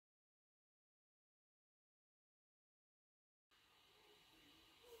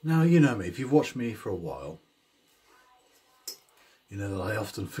Now, you know me, if you've watched me for a while, you know that I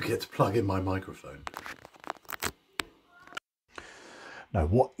often forget to plug in my microphone. Now,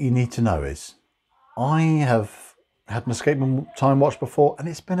 what you need to know is, I have had an Escapement Time watch before, and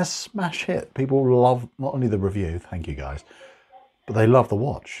it's been a smash hit. People love not only the review, thank you guys, but they love the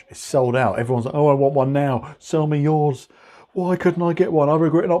watch. It's sold out. Everyone's like, oh, I want one now. Sell me yours. Why couldn't I get one? I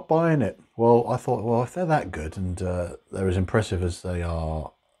regret not buying it. Well, I thought, well, if they're that good and they're as impressive as they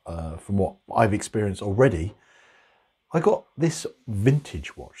are from what I've experienced already, I got this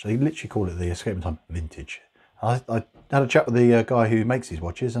vintage watch. They literally call it the Escapement Time Vintage. I had a chat with the guy who makes these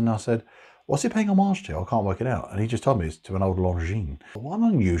watches, and I said, what's it paying homage to? I can't work it out. And he just told me it's to an old Longines. What an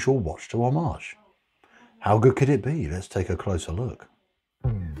unusual watch to homage. How good could it be? Let's take a closer look.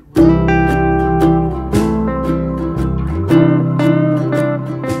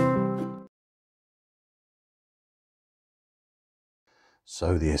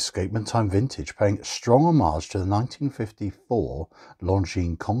 So the Escapement Time Vintage, paying strong homage to the 1954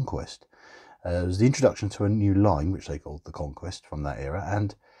 Longines Conquest. It was the introduction to a new line, which they called the Conquest, from that era.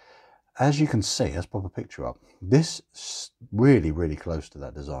 And as you can see, let's pop a picture up. This is really, really close to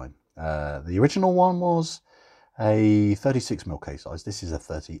that design. The original one was a 36mm case size. This is a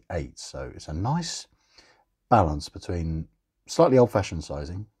 38, so it's a nice balance between slightly old-fashioned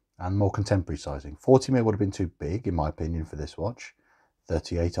sizing and more contemporary sizing. 40mm would have been too big, in my opinion, for this watch.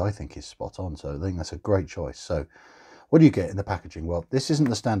 38, I think, is spot on, so I think that's a great choice. So what do you get in the packaging? Well, this isn't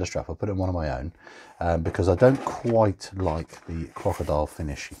the standard strap. I'll put it in one of my own because I don't quite like the crocodile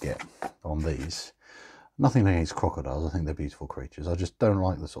finish you get on these. Nothing against crocodiles. I think they're beautiful creatures. I just don't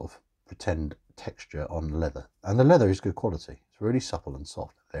like the sort of pretend texture on leather. And the leather is good quality. It's really supple and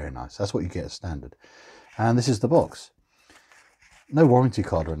soft. Very nice. That's what you get as standard. And this is the box. No warranty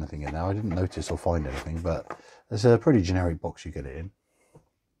card or anything in there. I didn't notice or find anything, but there's a pretty generic box you get it in.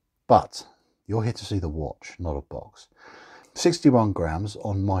 But you're here to see the watch, not a box. 61 grams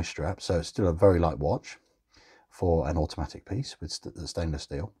on my strap, so it's still a very light watch for an automatic piece with stainless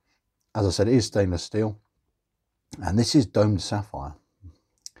steel. As I said, it is stainless steel, and this is domed sapphire.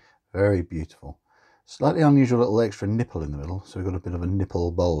 Very beautiful. Slightly unusual little extra nipple in the middle, so we've got a bit of a nipple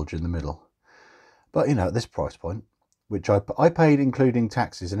bulge in the middle. But, you know, at this price point, which I paid, including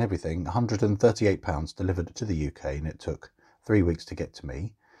taxes and everything, £138 delivered to the UK, and it took 3 weeks to get to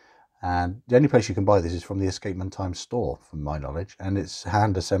me. And the only place you can buy this is from the Escapement Time store, from my knowledge, and it's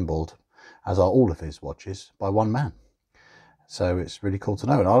hand assembled, as are all of his watches, by one man. So it's really cool to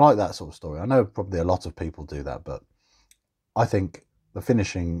know, and I like that sort of story. I know probably a lot of people do that, but I think the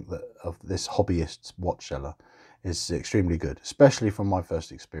finishing of this hobbyist watch seller is extremely good, especially from my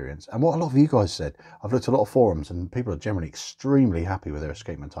first experience. And what a lot of you guys said, I've looked at a lot of forums, and people are generally extremely happy with their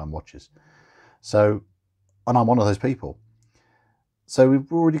Escapement Time watches. So, and I'm one of those people. So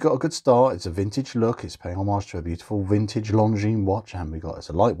we've already got a good start. It's a vintage look. It's paying homage to a beautiful vintage Longines watch. And it's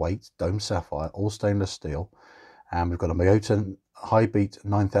a lightweight domed sapphire, all stainless steel. And we've got a Miyota High Beat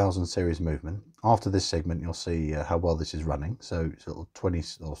 9000 series movement. After this segment, you'll see how well this is running. So it's 20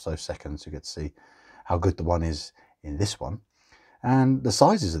 or so seconds you get to see how good the one is in this one. And the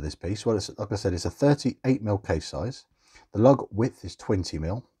sizes of this piece, well, like I said, it's a 38mm case size. The lug width is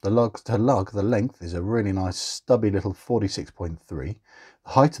 20mm. The length is a really nice stubby little 46.3. The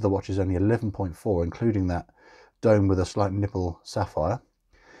height of the watch is only 11.4, including that dome with a slight nipple sapphire.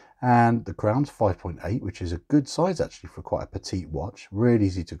 And the crown's 5.8, which is a good size actually for quite a petite watch. Really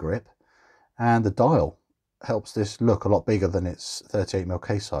easy to grip. And the dial helps this look a lot bigger than its 38mm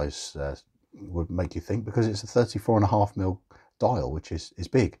case size would make you think, because it's a 34.5mm dial, which is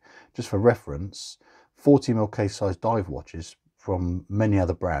big. Just for reference, 40mm case size dive watches from many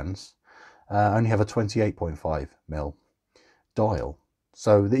other brands only have a 28.5mm dial.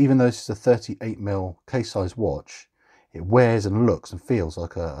 So even though this is a 38mm case size watch, it wears and looks and feels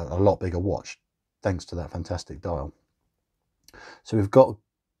like a lot bigger watch thanks to that fantastic dial. So we've got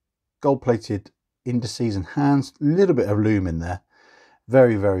gold plated indices and hands, a little bit of lume in there.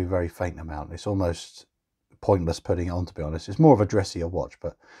 Very, very, very faint amount. It's almost pointless putting it on, to be honest. It's more of a dressier watch,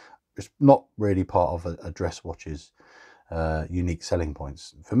 but it's not really part of a dress watch's unique selling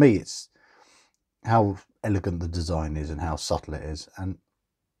points. For me, it's how elegant the design is and how subtle it is. And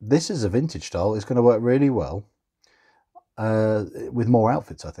this is a vintage style. It's going to work really well with more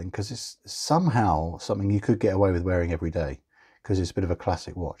outfits, I think, because it's somehow something you could get away with wearing every day, because it's a bit of a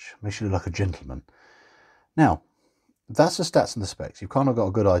classic watch. Makes you look like a gentleman. Now, that's the stats and the specs. You've kind of got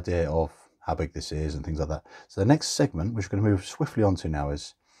a good idea of how big this is and things like that. So the next segment, which we're going to move swiftly on to now,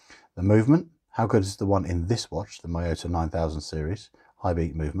 is the movement. How good is the one in this watch, the Miyota 9000 series, high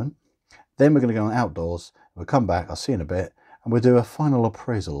beat movement. Then we're going to go on outdoors. We'll come back, I'll see you in a bit, and we'll do a final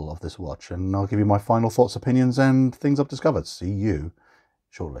appraisal of this watch, and I'll give you my final thoughts, opinions, and things I've discovered. See you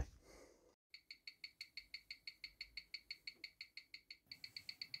shortly.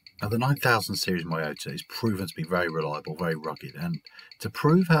 Now, the 9000 series Miyota is proven to be very reliable, very rugged, and to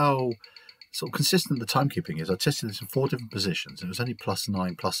prove how sort of consistent the timekeeping is, I tested this in 4 different positions. It was only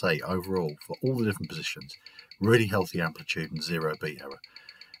 +9, +8 overall for all the different positions. Really healthy amplitude and 0 beat error.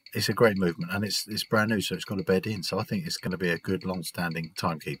 It's a great movement, and it's brand new, so it's got a bed in, so I think it's going to be a good long-standing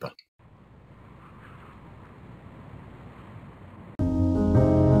timekeeper.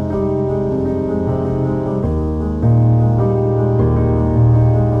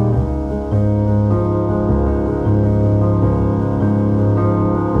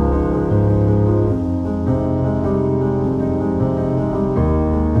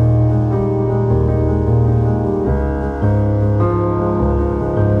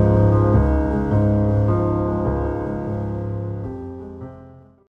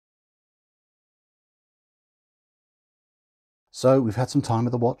 So we've had some time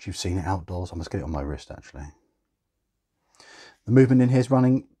with the watch. You've seen it outdoors. I must get it on my wrist, actually. The movement in here is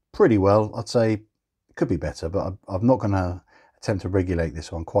running pretty well. I'd say it could be better, but I'm not going to attempt to regulate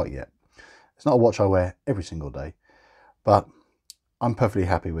this one quite yet. It's not a watch I wear every single day, but I'm perfectly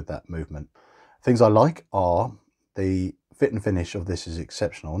happy with that movement. Things I like are the fit and finish of this is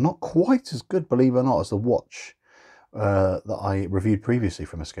exceptional. Not quite as good, believe it or not, as the watch that I reviewed previously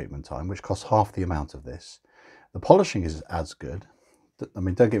from Escapement Time, which costs half the amount of this. The polishing is as good. I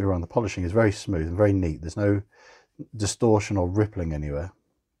mean, don't get me wrong, the polishing is very smooth and very neat. There's no distortion or rippling anywhere.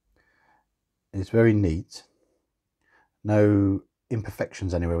 It's very neat. No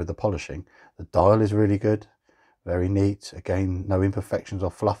imperfections anywhere with the polishing. The dial is really good, very neat. Again, no imperfections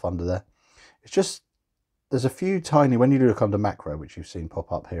or fluff under there. It's just, there's a few tiny, when you look under macro, which you've seen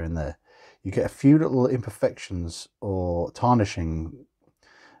pop up here and there, you get a few little imperfections or tarnishing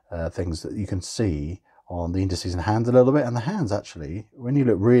things that you can see on the indices and hands a little bit. And the hands, actually, when you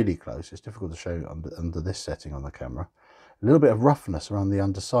look really close, it's difficult to show under this setting on the camera, a little bit of roughness around the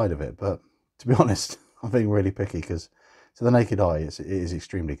underside of it. But to be honest, I'm being really picky because to the naked eye, it is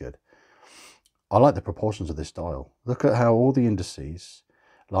extremely good. I like the proportions of this dial. Look at how all the indices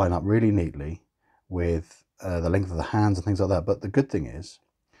line up really neatly with the length of the hands and things like that. But the good thing is,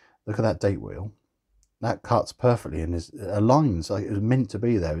 look at that date wheel. That cuts perfectly and aligns like it was meant to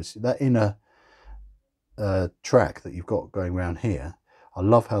be there. It's that inner track that you've got going around here. I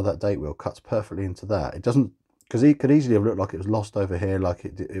love how that date wheel cuts perfectly into that. It doesn't, because it could easily have looked like it was lost over here, like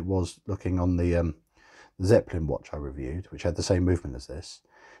it was looking on the Zeppelin watch I reviewed, which had the same movement as this.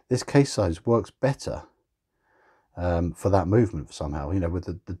 This case size works better for that movement somehow, you know, with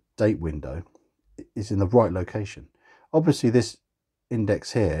the date window is in the right location. Obviously this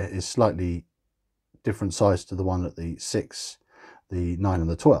index here is slightly different size to the one at the 6, the 9 and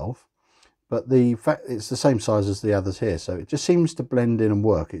the 12, but the fact it's the same size as the others here, so it just seems to blend in and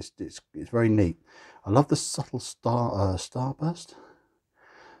work. It's very neat. I love the subtle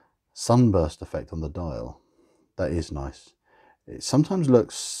sunburst effect on the dial. That is nice. It sometimes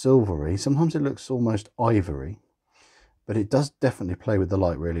looks silvery, sometimes it looks almost ivory, but it does definitely play with the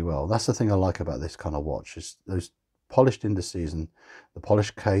light really well. That's the thing I like about this kind of watch, is those polished indices and the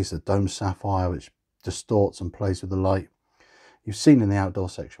polished case, the dome sapphire, which distorts and plays with the light. You've seen in the outdoor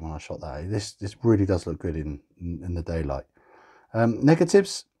section when I shot that. This really does look good in the daylight.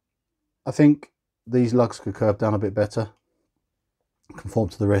 Negatives, I think these lugs could curve down a bit better, conform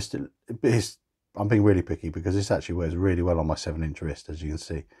to the wrist. I'm being really picky because this actually wears really well on my 7-inch wrist, as you can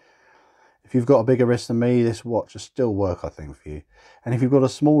see. If you've got a bigger wrist than me, this watch will still work, I think, for you. And if you've got a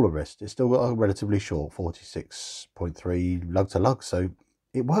smaller wrist, it's still got a relatively short 46.3 lug to lug, so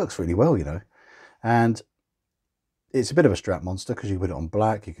it works really well, you know. And it's a bit of a strap monster because you can put it on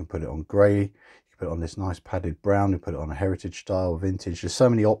black, you can put it on grey, you can put it on this nice padded brown, you put it on a heritage style, vintage. There's so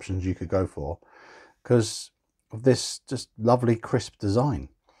many options you could go for because of this just lovely crisp design.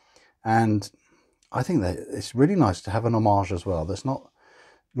 And I think that it's really nice to have an homage as well that's not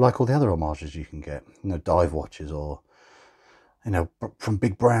like all the other homages you can get, you know, dive watches or, you know, from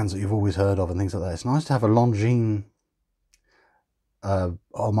big brands that you've always heard of and things like that. It's nice to have a Longines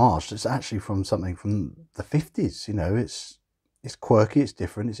homage that's actually from something from the 50s. You know, it's quirky, it's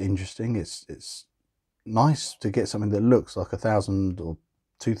different, it's interesting, it's nice to get something that looks like $1,000 or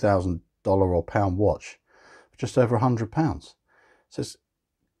 $2,000 or pound watch for just over £100. So it's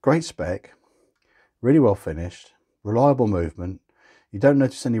great spec, really well finished, reliable movement. You don't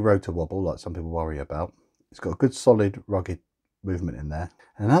notice any rotor wobble like some people worry about. It's got a good solid rugged movement in there.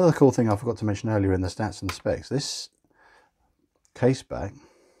 And another cool thing I forgot to mention earlier in the stats and the specs, this case back,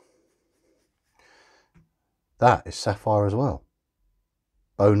 That is sapphire as well.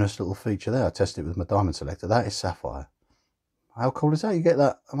 Bonus little feature there. I tested it with my diamond selector. That is sapphire. How cool is that? You get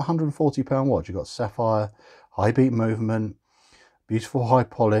that £140 watch. You've got sapphire, high beat movement, beautiful high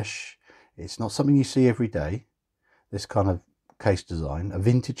polish. It's not something you see every day, this kind of case design. A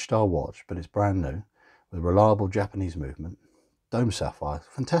vintage style watch, but it's brand new with reliable Japanese movement. Dome sapphire,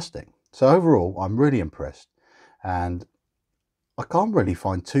 fantastic. So overall, I'm really impressed, and I can't really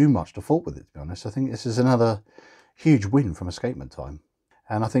find too much to fault with it, to be honest. I think this is another huge win from Escapement Time.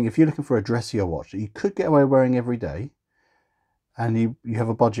 And I think if you're looking for a dressier watch that you could get away wearing every day, and you have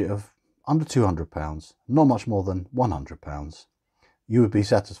a budget of under £200, not much more than £100, you would be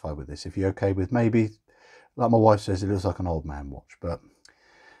satisfied with this. If you're okay with, maybe, like my wife says, it looks like an old man watch. But,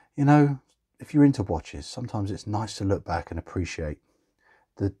 you know, if you're into watches, sometimes it's nice to look back and appreciate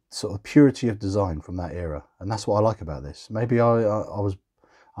the sort of purity of design from that era. And that's what I like about this. Maybe I'm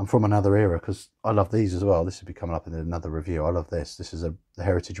from another era, because I love these as well. This will be coming up in another review. I love this. This is the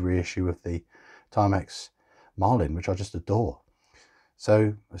heritage reissue of the Timex Marlin, which I just adore.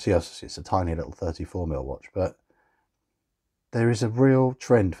 So see, it's a tiny little 34mm watch, but there is a real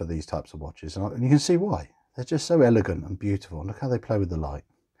trend for these types of watches, and you can see why. They're just so elegant and beautiful. And look how they play with the light,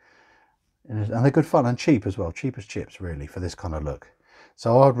 and they're good fun and cheap as well. Cheap as chips, really, for this kind of look.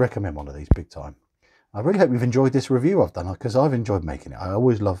 So I'd recommend one of these big time. I really hope you've enjoyed this review I've done, because I've enjoyed making it. I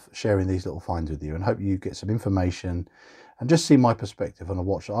always love sharing these little finds with you, and hope you get some information and just see my perspective on a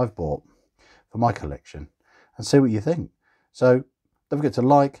watch that I've bought for my collection, and see what you think. So don't forget to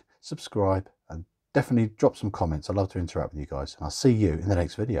like, subscribe, and definitely drop some comments. I'd love to interact with you guys, and I'll see you in the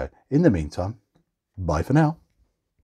next video. In the meantime, bye for now.